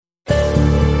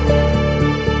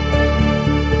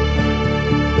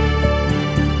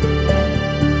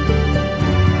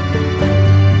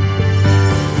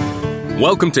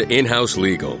Welcome to In-House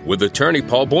Legal with attorney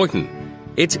Paul Boynton.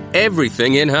 It's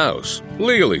everything in-house,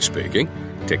 legally speaking.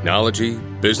 Technology,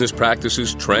 business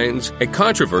practices, trends, and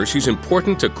controversies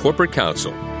important to corporate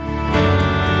counsel.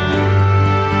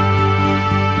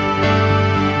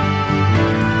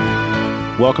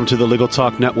 Welcome to the Legal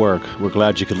Talk Network. We're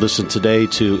glad you could listen today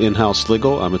to In-House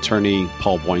Legal. I'm attorney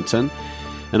Paul Boynton,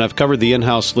 and I've covered the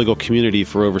in-house legal community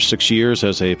for over 6 years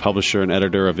as a publisher and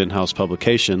editor of in-house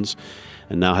publications,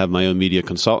 and now have my own media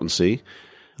consultancy.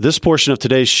 This portion of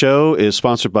today's show is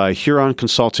sponsored by Huron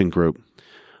Consulting Group.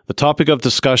 The topic of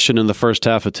discussion in the first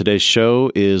half of today's show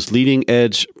is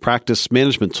leading-edge practice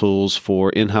management tools for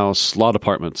in-house law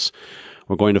departments.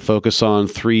 We're going to focus on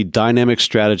 3 dynamic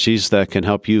strategies that can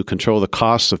help you control the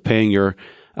costs of paying your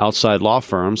outside law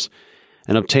firms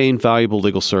and obtain valuable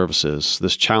legal services.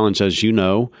 This challenge, as you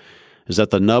know, is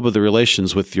at the nub of the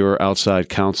relations with your outside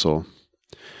counsel.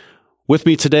 With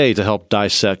me today to help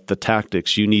dissect the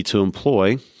tactics you need to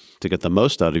employ to get the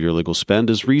most out of your legal spend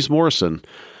is Rees Morrison,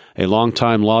 a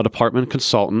longtime law department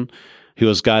consultant who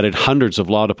has guided hundreds of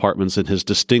law departments in his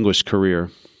distinguished career.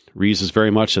 Rees is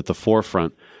very much at the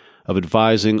forefront of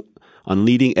advising on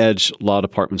leading-edge law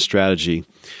department strategy.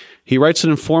 He writes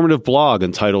an informative blog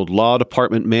entitled Law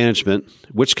Department Management,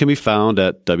 which can be found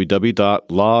at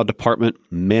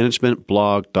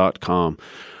www.lawdepartmentmanagementblog.com.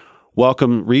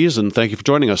 Welcome, Rees, and thank you for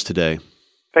joining us today.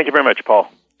 Thank you very much, Paul.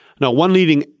 Now, one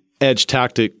leading-edge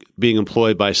tactic being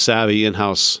employed by savvy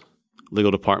in-house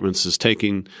legal departments is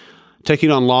taking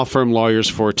on law firm lawyers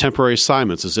for temporary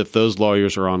assignments as if those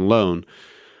lawyers are on loan.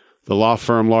 The law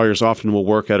firm lawyers often will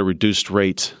work at a reduced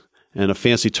rate, and a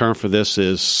fancy term for this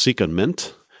is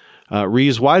secondment.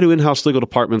 Rees, why do in-house legal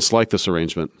departments like this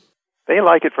arrangement? They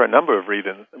like it for a number of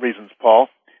reasons, Paul.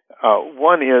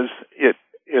 One is it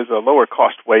is a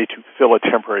lower-cost way to fill a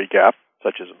temporary gap,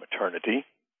 such as a maternity.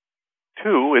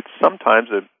 2, it's sometimes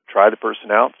a try the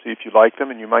person out, see if you like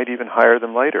them, and you might even hire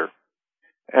them later.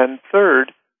 And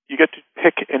 3rd, you get to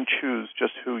pick and choose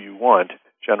just who you want,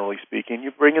 generally speaking.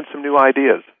 You bring in some new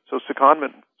ideas. So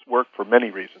secondments work for many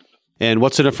reasons. And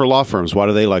what's in it for law firms? Why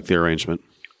do they like the arrangement?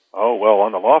 Oh, well,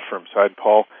 on the law firm side,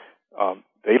 Paul,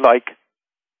 they like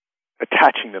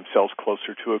attaching themselves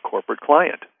closer to a corporate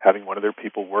client. Having one of their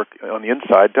people work on the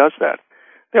inside does that.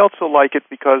 They also like it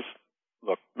because,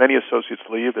 look, many associates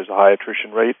leave. There's a high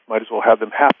attrition rate. Might as well have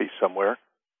them happy somewhere.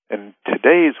 In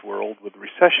today's world with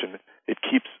recession, it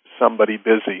keeps somebody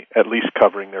busy, at least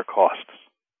covering their costs.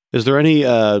 Is there any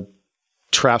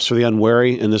traps for the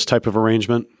unwary in this type of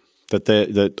arrangement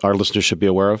that our listeners should be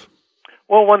aware of?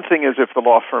 Well, one thing is if the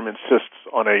law firm insists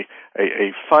on a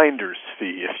finder's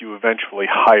fee if you eventually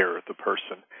hire the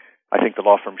person. I think the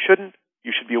law firm shouldn't.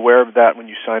 You should be aware of that when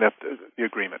you sign up the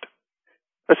agreement.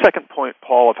 The second point,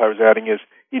 Paul, if I was adding, is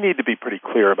you need to be pretty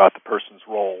clear about the person's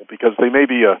role because they may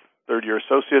be a third-year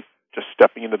associate just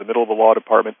stepping into the middle of the law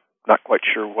department, not quite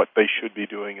sure what they should be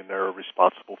doing and they're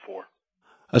responsible for.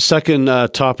 A second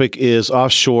topic is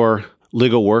offshore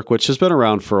legal work, which has been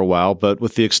around for a while, but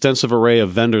with the extensive array of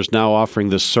vendors now offering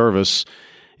this service,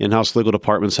 in-house legal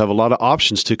departments have a lot of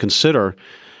options to consider.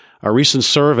 A recent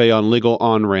survey on Legal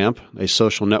On-Ramp, a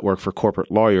social network for corporate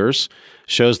lawyers,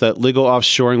 shows that legal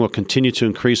offshoring will continue to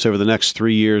increase over the next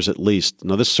 3 years at least.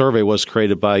 Now, this survey was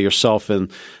created by yourself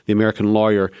and the American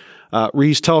Lawyer.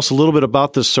 Rees, tell us a little bit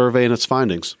about this survey and its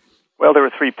findings. Well, there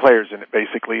are 3 players in it,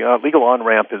 basically. Legal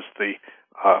On-Ramp is the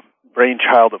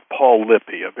brainchild of Paul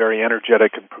Lippy, a very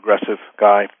energetic and progressive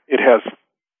guy. It has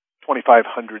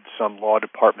 2,500-some law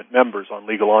department members on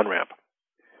Legal On-Ramp.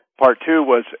 Part 2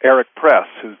 was Eric Press,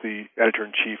 who's the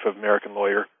editor-in-chief of American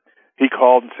Lawyer. He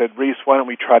called and said, Rees, why don't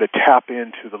we try to tap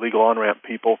into the Legal On-Ramp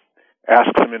people, ask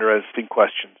them interesting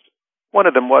questions. One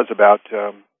of them was about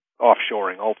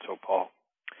offshoring also, Paul.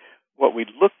 What we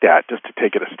looked at, just to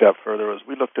take it a step further, was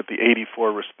we looked at the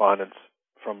 84 respondents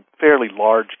from fairly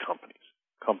large companies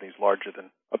larger than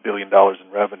 $1 billion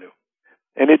in revenue.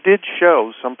 And it did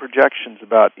show some projections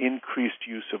about increased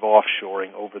use of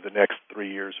offshoring over the next 3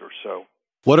 years or so.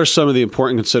 What are some of the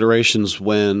important considerations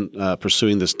when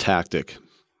pursuing this tactic,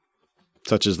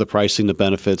 such as the pricing, the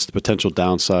benefits, the potential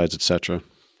downsides, etc.?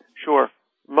 Sure.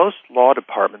 Most law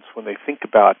departments, when they think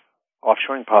about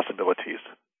offshoring possibilities,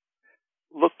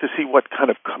 look to see what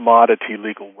kind of commodity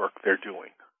legal work they're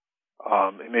doing.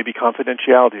 It may be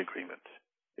confidentiality agreements.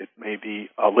 It may be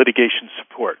litigation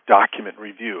support, document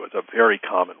review is a very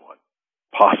common one.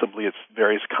 Possibly it's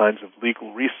various kinds of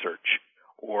legal research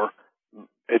or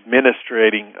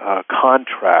administrating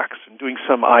contracts and doing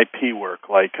some IP work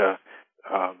like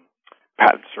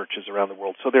patent searches around the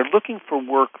world. So they're looking for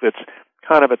work that's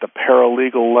kind of at the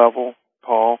paralegal level,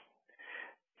 Paul.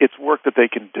 It's work that they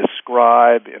can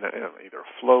describe in either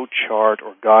a flow chart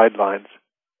or guidelines.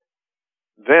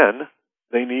 Then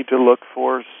they need to look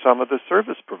for some of the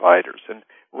service providers. And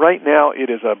right now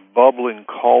it is a bubbling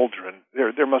cauldron.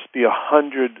 There must be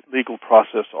 100 legal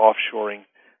process offshoring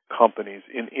companies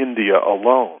in India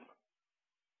alone.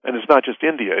 And it's not just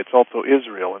India, it's also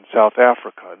Israel and South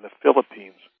Africa and the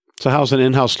Philippines. So how's an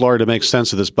in-house lawyer to make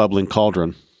sense of this bubbling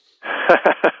cauldron?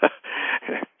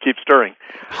 Keep stirring.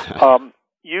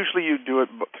 Usually you do it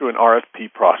through an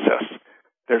RFP process.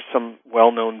 There's some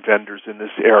well-known vendors in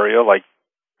this area like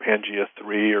Pangea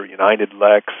 3 or United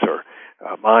Lex or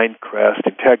Mindcrest,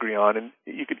 Integrion, and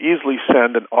you could easily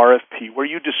send an RFP where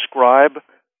you describe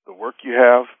the work you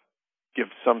have, give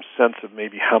some sense of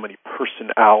maybe how many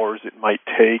person hours it might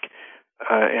take,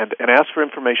 and ask for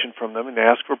information from them and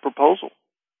ask for a proposal.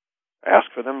 Ask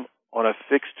for them on a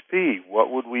fixed fee.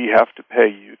 What would we have to pay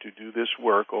you to do this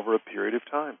work over a period of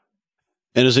time?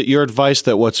 And is it your advice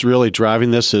that what's really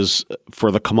driving this is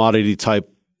for the commodity type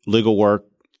legal work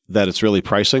that it's really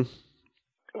pricing?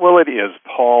 Well, it is,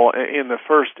 Paul, in the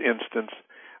first instance,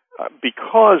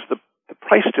 because the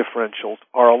price differentials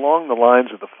are along the lines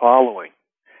of the following.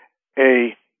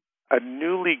 A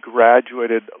newly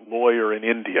graduated lawyer in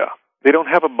India, they don't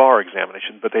have a bar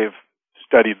examination, but they've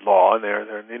studied law, and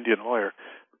they're an Indian lawyer,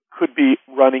 could be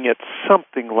running at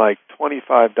something like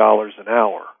 $25 an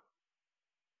hour.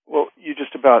 Well, you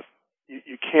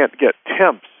can't get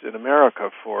temps in America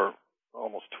for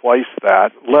almost twice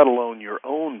that, let alone your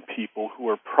own people who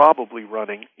are probably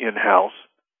running in-house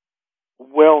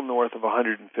well north of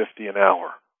 $150 an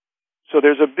hour. So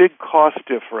there's a big cost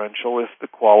differential if the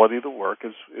quality of the work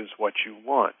is what you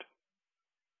want.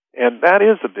 And that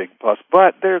is a big plus.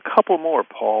 But there are a couple more,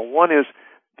 Paul. One is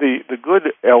the good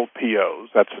LPOs,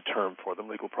 that's the term for them,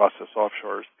 legal process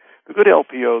offshores. The good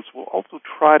LPOs will also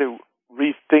try to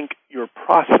rethink your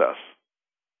process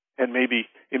and maybe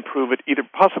improve it, either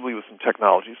possibly with some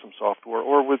technology, some software,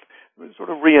 or with sort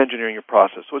of re-engineering your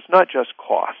process. So it's not just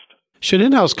cost. Should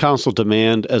in-house counsel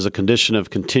demand, as a condition of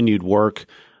continued work,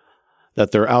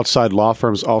 that their outside law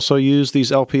firms also use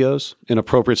these LPOs in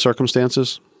appropriate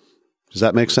circumstances? Does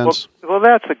that make sense? Well,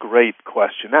 that's a great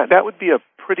question. That would be a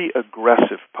pretty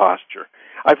aggressive posture.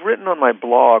 I've written on my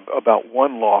blog about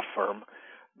one law firm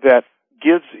that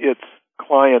gives its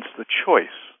clients the choice.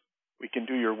 We can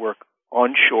do your work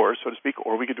onshore, so to speak,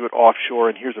 or we could do it offshore,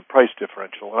 and here's a price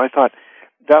differential. And I thought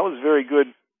that was very good,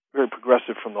 very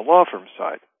progressive from the law firm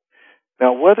side.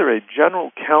 Now, whether a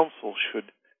general counsel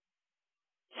should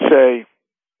say,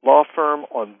 law firm,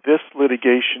 on this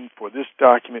litigation for this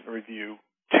document review,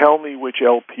 tell me which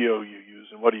LPO you use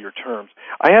and what are your terms.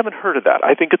 I haven't heard of that.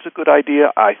 I think it's a good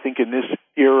idea. I think in this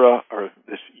era or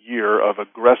this year of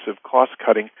aggressive cost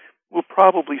cutting, we'll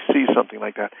probably see something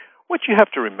like that. What you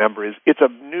have to remember is it's a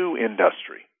new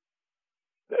industry.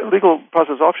 Legal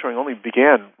process offshoring only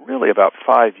began really about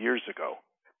 5 years ago.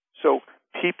 So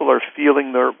people are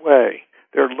feeling their way.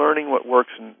 They're learning what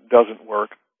works and doesn't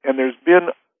work. And there's been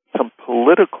some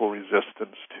political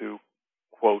resistance to,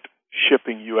 quote,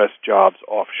 shipping U.S. jobs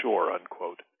offshore,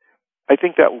 unquote. I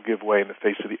think that will give way in the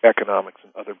face of the economics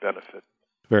and other benefits.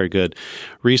 Very good.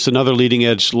 Reese, another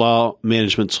leading-edge law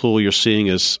management tool you're seeing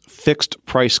is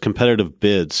fixed-price competitive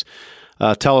bids.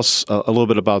 Tell us a little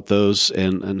bit about those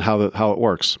and how it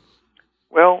works.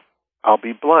 Well, I'll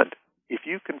be blunt. If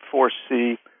you can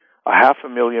foresee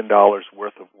 $500,000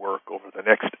 worth of work over the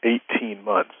next 18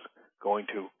 months going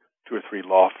to 2 or 3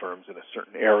 law firms in a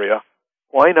certain area,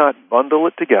 why not bundle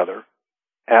it together,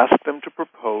 ask them to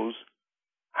propose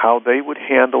how they would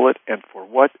handle it and for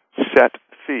what set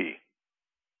fee?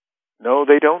 No,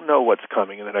 they don't know what's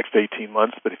coming in the next 18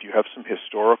 months, but if you have some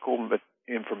historical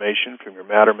information from your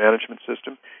matter management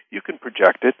system, you can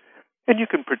project it, and you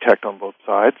can protect on both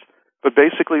sides. But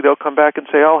basically, they'll come back and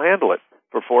say, I'll handle it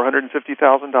for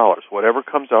 $450,000, whatever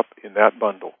comes up in that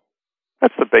bundle.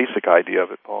 That's the basic idea of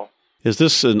it, Paul. Is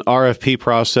this an RFP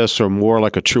process or more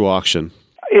like a true auction?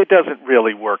 It doesn't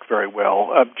really work very well.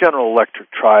 General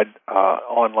Electric tried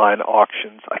online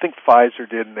auctions. I think Pfizer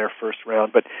did in their first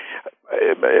round, but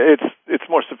it's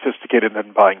more sophisticated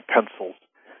than buying pencils.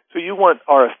 So you want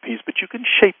RFPs, but you can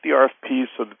shape the RFPs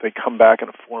so that they come back in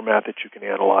a format that you can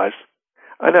analyze.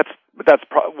 And that's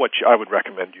what I would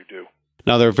recommend you do.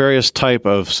 Now, there are various type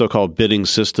of so-called bidding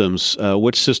systems.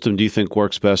 Which system do you think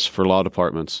works best for law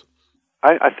departments?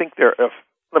 I think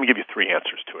let me give you 3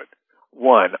 answers to it.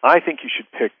 1, I think you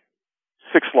should pick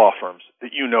 6 law firms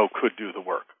that you know could do the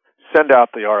work. Send out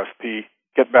the RFP,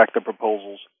 get back the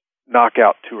proposals, knock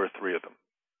out 2 or 3 of them.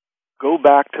 Go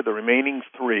back to the remaining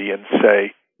 3 and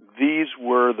say, these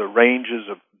were the ranges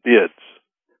of bids.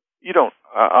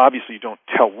 obviously you don't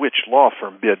tell which law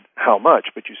firm bid how much,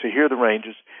 but you say, here are the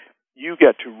ranges. You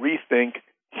get to rethink.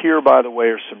 Here, by the way,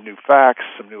 are some new facts,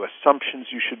 some new assumptions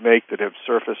you should make that have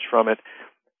surfaced from it.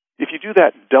 If you do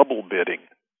that double bidding,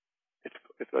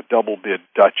 it's a double bid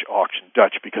Dutch auction,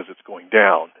 Dutch because it's going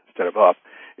down instead of up.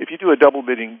 If you do a double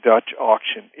bidding Dutch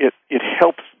auction, it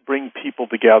helps bring people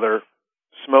together,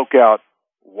 smoke out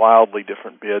wildly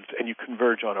different bids, and you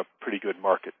converge on a pretty good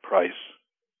market price.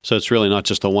 So it's really not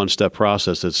just a one-step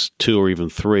process, it's two or even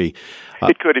three.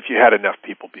 It could, if you had enough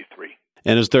people, be three.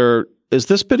 And is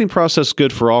this bidding process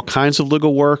good for all kinds of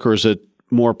legal work, or is it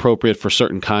more appropriate for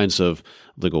certain kinds of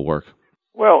legal work?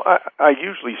 Well, I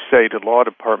usually say to law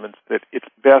departments that it's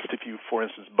best if you, for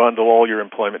instance, bundle all your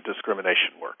employment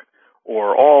discrimination work,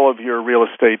 or all of your real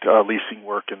estate leasing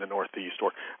work in the Northeast,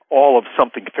 or all of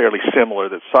something fairly similar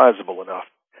that's sizable enough.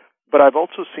 But I've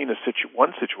also seen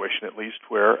one situation, at least,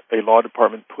 where a law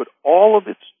department put all of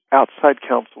its outside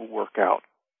counsel work out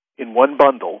in one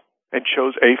bundle and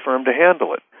chose a firm to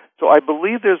handle it. So I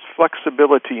believe there's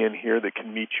flexibility in here that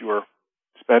can meet your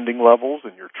spending levels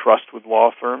and your trust with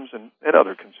law firms and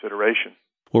other considerations.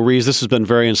 Well, Rees, this has been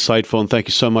very insightful, and thank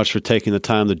you so much for taking the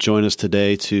time to join us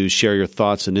today to share your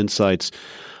thoughts and insights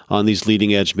on these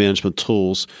leading-edge management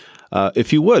tools.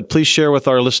 If you would, please share with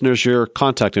our listeners your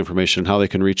contact information and how they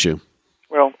can reach you.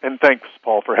 Well, and thanks,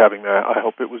 Paul, for having me. I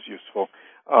hope it was useful.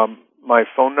 My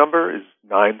phone number is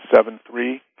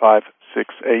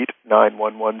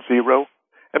 973-568-9110,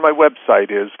 and my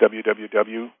website is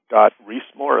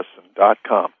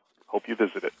www.reesmorrison.com. Hope you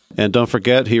visit it. And don't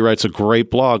forget, he writes a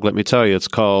great blog, let me tell you. It's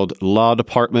called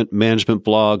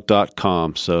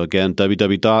lawdepartmentmanagementblog.com. So again,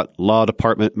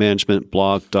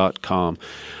 www.lawdepartmentmanagementblog.com.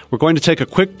 We're going to take a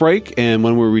quick break, and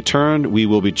when we return, we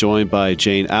will be joined by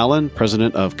Jane Allen,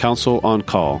 president of Counsel on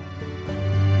Call.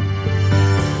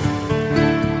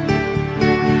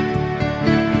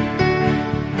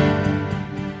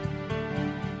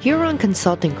 Huron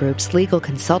Consulting Group's legal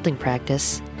consulting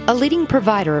practice, a leading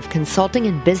provider of consulting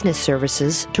and business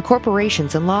services to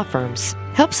corporations and law firms,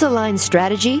 helps align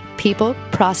strategy, people,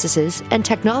 processes, and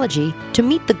technology to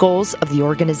meet the goals of the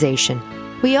organization.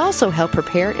 We also help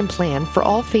prepare and plan for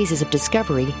all phases of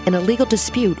discovery in a legal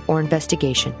dispute or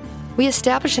investigation. We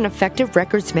establish an effective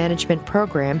records management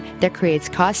program that creates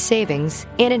cost savings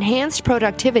and enhanced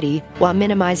productivity while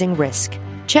minimizing risk.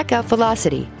 Check out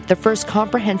Velocity, the first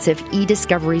comprehensive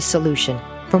e-discovery solution.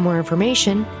 For more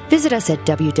information, visit us at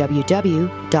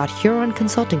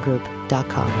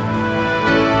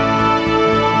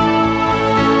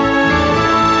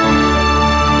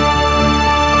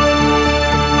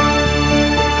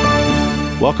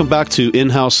Welcome back to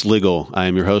In-House Legal. I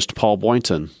am your host, Paul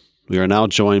Boynton. We are now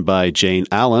joined by Jane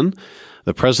Allen,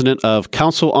 the president of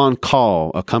Counsel on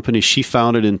Call, a company she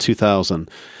founded in 2000.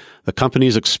 The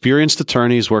company's experienced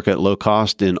attorneys work at low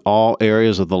cost in all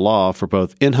areas of the law for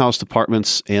both in-house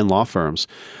departments and law firms.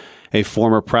 A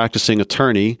former practicing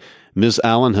attorney, Ms.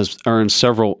 Allen has earned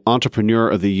several Entrepreneur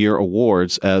of the Year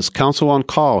awards as Counsel on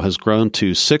Call has grown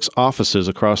to 6 offices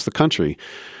across the country.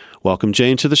 Welcome,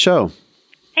 Jane, to the show.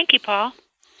 Thank you, Paul.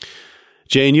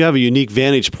 Jane, you have a unique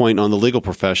vantage point on the legal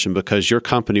profession because your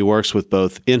company works with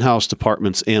both in-house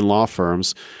departments and law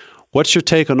firms. What's your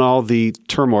take on all the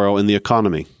turmoil in the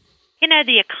economy? You know,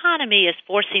 the economy is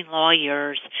forcing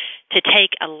lawyers to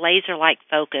take a laser-like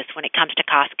focus when it comes to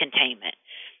cost containment.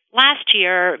 Last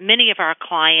year, many of our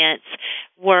clients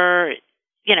were,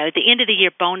 the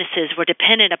end-of-the-year bonuses were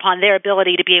dependent upon their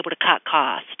ability to be able to cut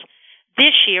cost.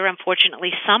 This year,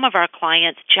 unfortunately, some of our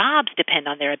clients' jobs depend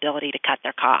on their ability to cut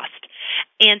their cost.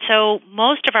 And so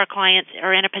most of our clients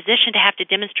are in a position to have to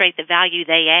demonstrate the value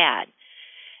they add.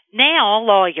 Now,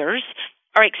 lawyers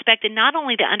are expected not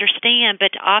only to understand,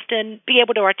 but to often be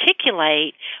able to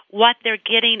articulate what they're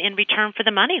getting in return for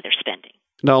the money they're spending.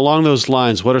 Now, along those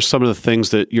lines, what are some of the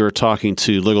things that you're talking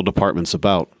to legal departments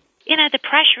about? The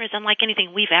pressure is unlike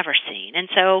anything we've ever seen. And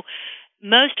so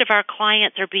most of our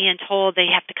clients are being told they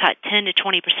have to cut 10 to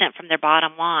 20% from their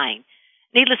bottom line.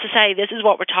 Needless to say, this is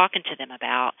what we're talking to them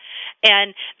about.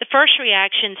 And the first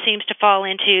reaction seems to fall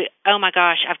into, oh my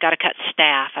gosh, I've got to cut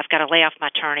staff. I've got to lay off my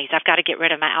attorneys. I've got to get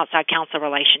rid of my outside counsel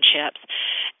relationships.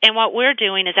 And what we're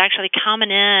doing is actually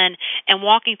coming in and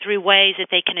walking through ways that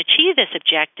they can achieve this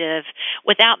objective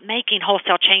without making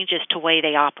wholesale changes to the way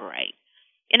they operate.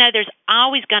 There's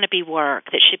always going to be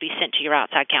work that should be sent to your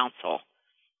outside counsel.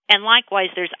 And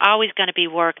likewise, there's always going to be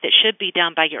work that should be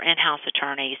done by your in-house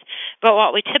attorneys. But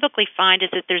what we typically find is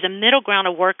that there's a middle ground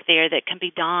of work there that can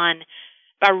be done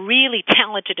by really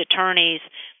talented attorneys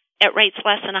at rates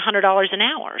less than $100 an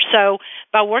hour. So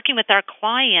by working with our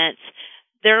clients,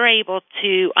 they're able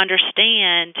to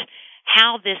understand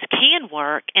how this can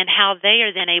work and how they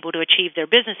are then able to achieve their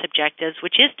business objectives,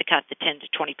 which is to cut the 10 to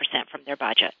 20% from their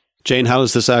budget. Jane, how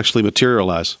does this actually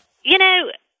materialize? You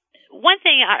know, one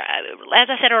thing, as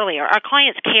I said earlier, our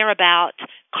clients care about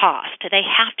cost. They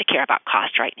have to care about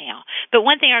cost right now. But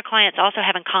one thing our clients also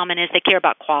have in common is they care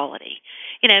about quality.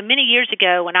 You know, many years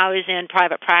ago when I was in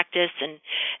private practice, and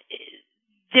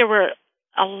there were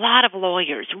a lot of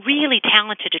lawyers, really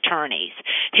talented attorneys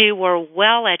who were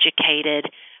well-educated,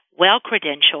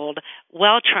 well-credentialed,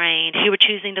 well-trained, who were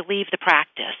choosing to leave the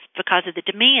practice because of the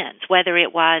demands, whether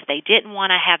it was they didn't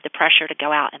want to have the pressure to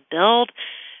go out and build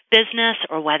business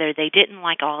or whether they didn't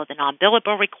like all of the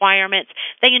non-billable requirements.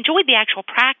 They enjoyed the actual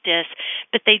practice,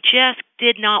 but they just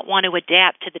did not want to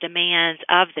adapt to the demands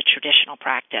of the traditional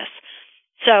practice.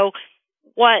 So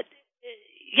what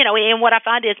I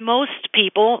find is most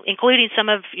people, including some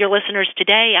of your listeners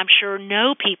today, I'm sure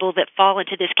know people that fall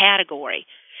into this category.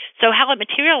 So how it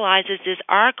materializes is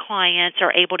our clients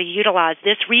are able to utilize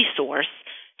this resource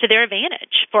to their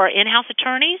advantage. For our in-house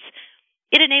attorneys,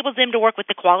 it enables them to work with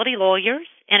the quality lawyers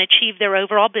and achieve their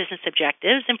overall business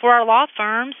objectives. And for our law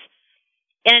firms,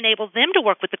 it enables them to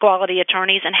work with the quality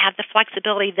attorneys and have the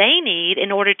flexibility they need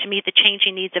in order to meet the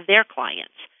changing needs of their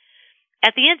clients.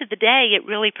 At the end of the day, it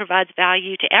really provides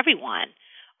value to everyone,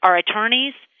 our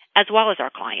attorneys as well as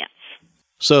our clients.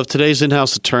 So if today's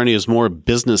in-house attorney is more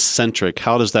business-centric,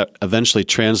 how does that eventually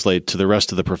translate to the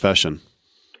rest of the profession?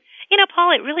 You know,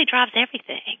 Paul, it really drives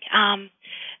everything.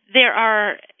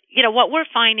 What we're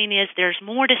finding is there's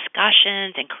more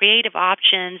discussions and creative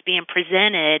options being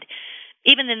presented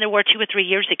even than there were 2 or 3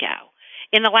 years ago.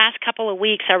 In the last couple of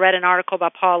weeks, I read an article by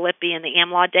Paul Lippy in the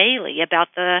AmLaw Daily about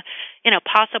the,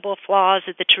 possible flaws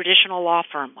of the traditional law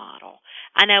firm model.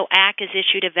 I know ACK has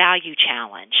issued a value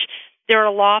challenge. There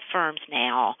are law firms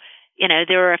now.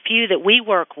 There are a few that we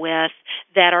work with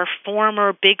that are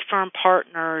former big firm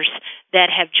partners that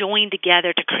have joined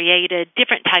together to create a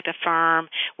different type of firm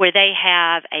where they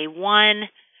have a one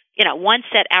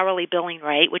set hourly billing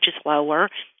rate, which is lower,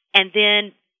 and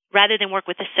then rather than work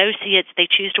with associates, they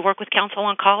choose to work with counsel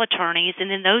on call attorneys,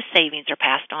 and then those savings are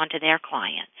passed on to their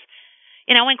clients.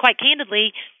 And quite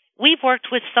candidly, we've worked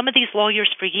with some of these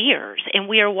lawyers for years, and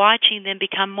we are watching them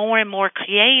become more and more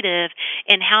creative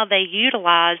in how they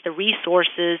utilize the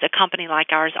resources a company like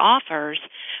ours offers,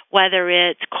 whether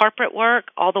it's corporate work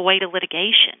all the way to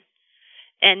litigation.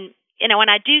 And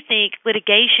I do think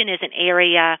litigation is an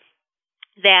area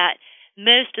that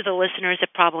most of the listeners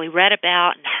have probably read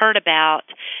about and heard about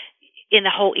in the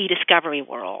whole e-discovery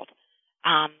world.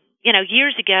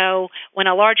 Years ago, when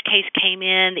a large case came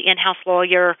in, the in-house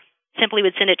lawyer simply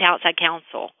would send it to outside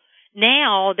counsel.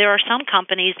 Now, there are some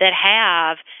companies that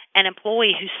have an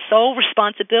employee whose sole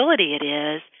responsibility it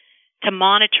is to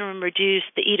monitor and reduce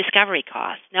the e-discovery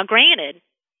costs. Now, granted,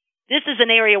 this is an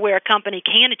area where a company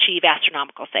can achieve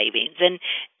astronomical savings, and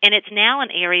it's now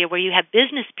an area where you have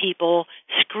business people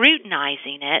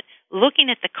scrutinizing it, looking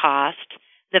at the cost,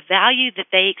 the value that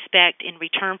they expect in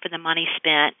return for the money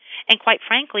spent, and quite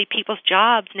frankly, people's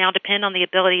jobs now depend on the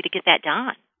ability to get that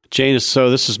done. Jane, so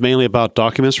this is mainly about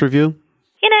documents review?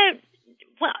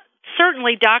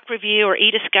 Certainly doc review or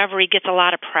e-discovery gets a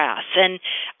lot of press. And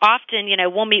often,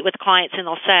 we'll meet with clients and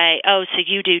they'll say, oh, so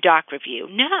you do doc review.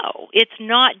 No, it's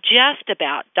not just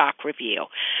about doc review.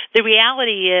 The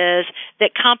reality is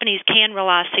that companies can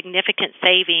realize significant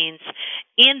savings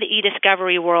in the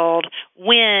e-discovery world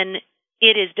when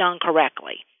it is done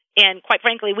correctly. And quite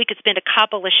frankly, we could spend a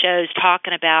couple of shows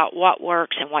talking about what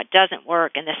works and what doesn't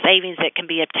work and the savings that can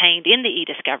be obtained in the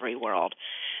e-discovery world.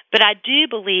 But I do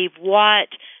believe what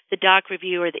the doc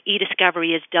review or the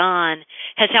e-discovery has done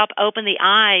has helped open the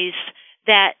eyes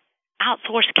that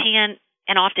outsource can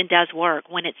and often does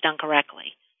work when it's done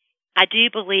correctly. I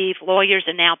do believe lawyers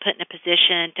are now put in a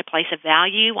position to place a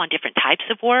value on different types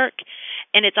of work,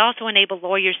 and it's also enabled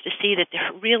lawyers to see that there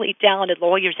are really talented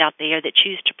lawyers out there that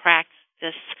choose to practice,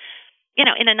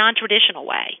 in a non-traditional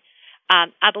way.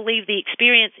 I believe the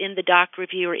experience in the doc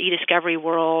review or e-discovery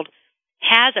world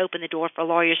has opened the door for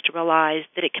lawyers to realize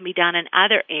that it can be done in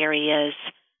other areas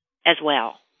as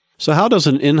well. So how does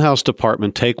an in-house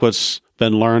department take what's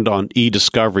been learned on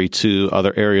e-discovery to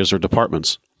other areas or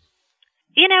departments?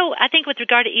 I think with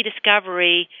regard to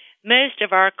e-discovery, most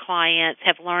of our clients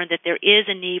have learned that there is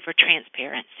a need for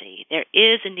transparency. There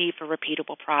is a need for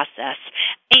repeatable process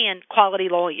and quality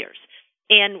lawyers.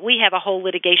 And we have a whole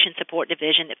litigation support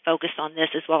division that focuses on this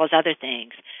as well as other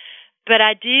things. But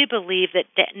I do believe that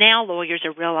now lawyers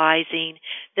are realizing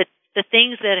that the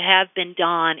things that have been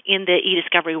done in the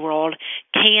e-discovery world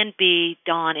can be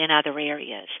done in other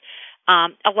areas.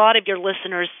 A lot of your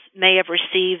listeners may have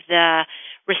received the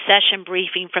recession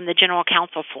briefing from the General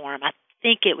Counsel Forum. I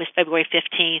think it was February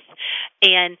 15th.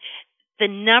 And the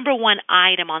number one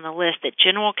item on the list that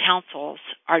general counsels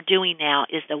are doing now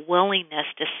is the willingness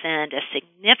to send a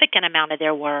significant amount of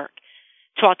their work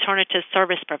to alternative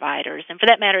service providers. And for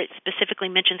that matter, it specifically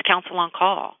mentions counsel on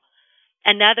call.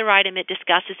 Another item it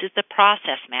discusses is the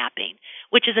process mapping,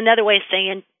 which is another way of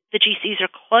saying the GCs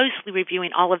are closely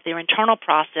reviewing all of their internal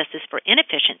processes for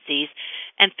inefficiencies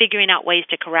and figuring out ways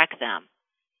to correct them.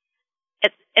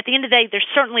 At the end of the day, there's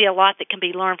certainly a lot that can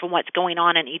be learned from what's going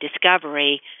on in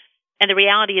eDiscovery, and the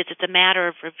reality is it's a matter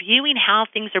of reviewing how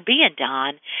things are being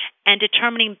done and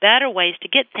determining better ways to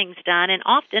get things done, and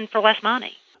often for less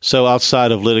money. So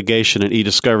outside of litigation and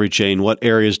eDiscovery, Jane, what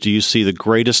areas do you see the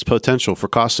greatest potential for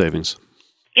cost savings?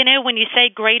 When you say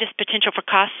greatest potential for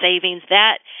cost savings,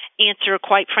 that answer,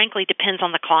 quite frankly, depends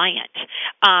on the client.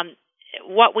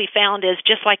 What we found is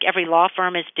just like every law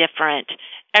firm is different,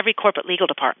 every corporate legal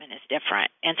department is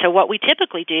different. And so what we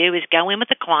typically do is go in with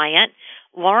the client,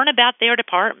 learn about their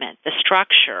department, the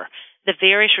structure, the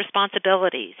various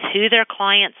responsibilities, who their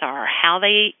clients are, how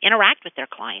they interact with their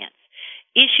clients,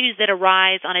 issues that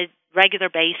arise on a regular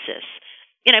basis.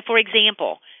 For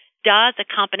example, does a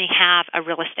company have a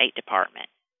real estate department?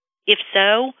 If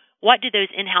so, what do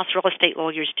those in-house real estate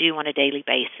lawyers do on a daily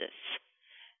basis?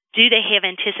 Do they have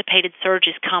anticipated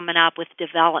surges coming up with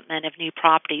development of new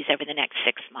properties over the next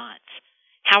 6 months?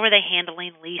 How are they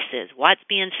handling leases? What's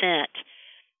being sent?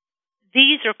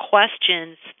 These are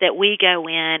questions that we go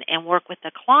in and work with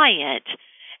the client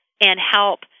and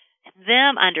help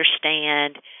them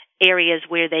understand areas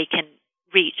where they can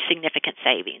reach significant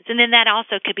savings. And then that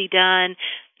also could be done,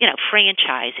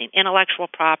 franchising, intellectual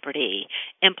property,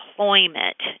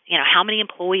 employment, how many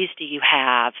employees do you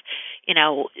have,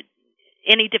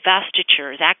 any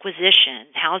divestitures, acquisitions,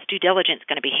 how's due diligence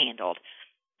going to be handled?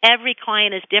 Every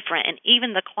client is different, and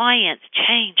even the clients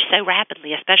change so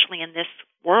rapidly, especially in this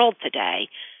world today.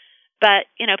 But,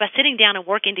 by sitting down and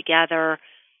working together,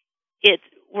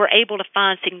 we're able to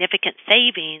find significant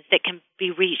savings that can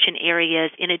be reached in areas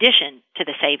in addition to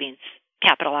the savings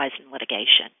capitalized in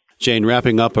litigation. Jane,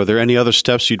 wrapping up, are there any other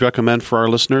steps you'd recommend for our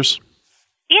listeners?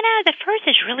 The first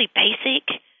is really basic,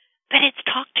 but it's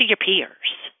talk to your peers.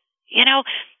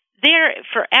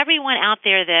 For everyone out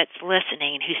there that's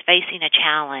listening who's facing a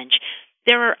challenge,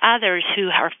 there are others who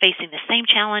are facing the same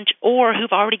challenge or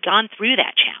who've already gone through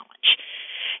that challenge.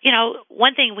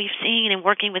 One thing we've seen in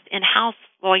working with in-house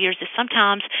lawyers is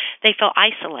sometimes they feel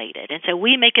isolated. And so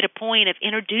we make it a point of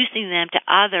introducing them to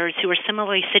others who are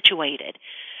similarly situated,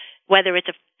 whether it's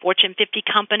a Fortune 50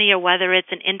 company or whether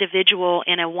it's an individual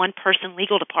in a one-person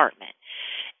legal department.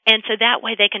 And so that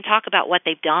way they can talk about what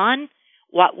they've done,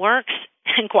 what works,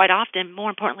 and quite often, more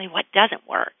importantly, what doesn't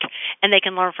work. And they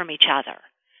can learn from each other.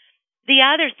 The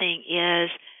other thing is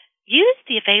use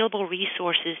the available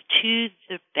resources to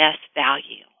the best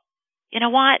value. You know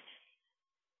what?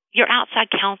 Your outside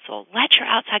counsel, let your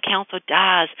outside counsel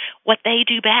does what they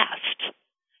do best.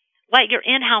 Let your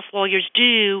in-house lawyers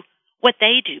do what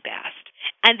they do best.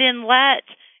 And then let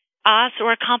us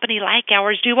or a company like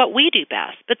ours do what we do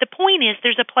best. But the point is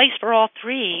there's a place for all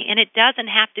three, and it doesn't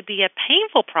have to be a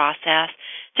painful process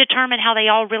to determine how they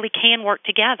all really can work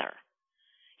together.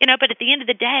 But at the end of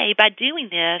the day, by doing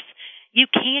this, you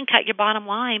can cut your bottom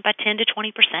line by 10 to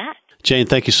 20%. Jane,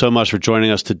 thank you so much for joining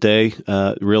us today.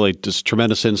 Really just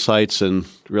tremendous insights and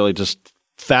really just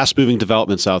fast-moving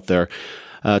developments out there.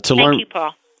 Thank you,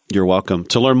 Paul. You're welcome.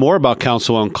 To learn more about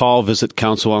Counsel on Call, visit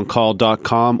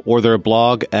counseloncall.com or their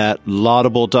blog at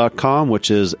laudable.com, which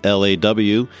is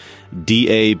LAWDABLE.com.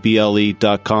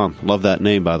 Love that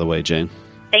name, by the way, Jane.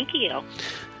 Thank you.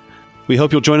 We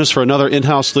hope you'll join us for another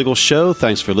In-House Legal show.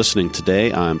 Thanks for listening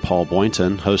today. I'm Paul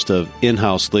Boynton, host of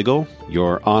In-House Legal,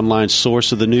 your online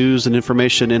source of the news and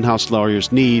information in-house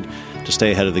lawyers need to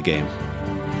stay ahead of the game.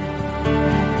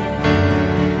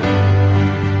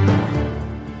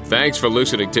 Thanks for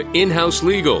listening to In-House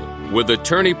Legal with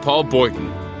attorney Paul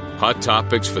Boynton. Hot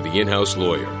topics for the in-house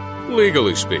lawyer,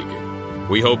 legally speaking.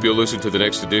 We hope you'll listen to the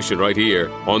next edition right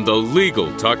here on the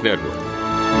Legal Talk Network.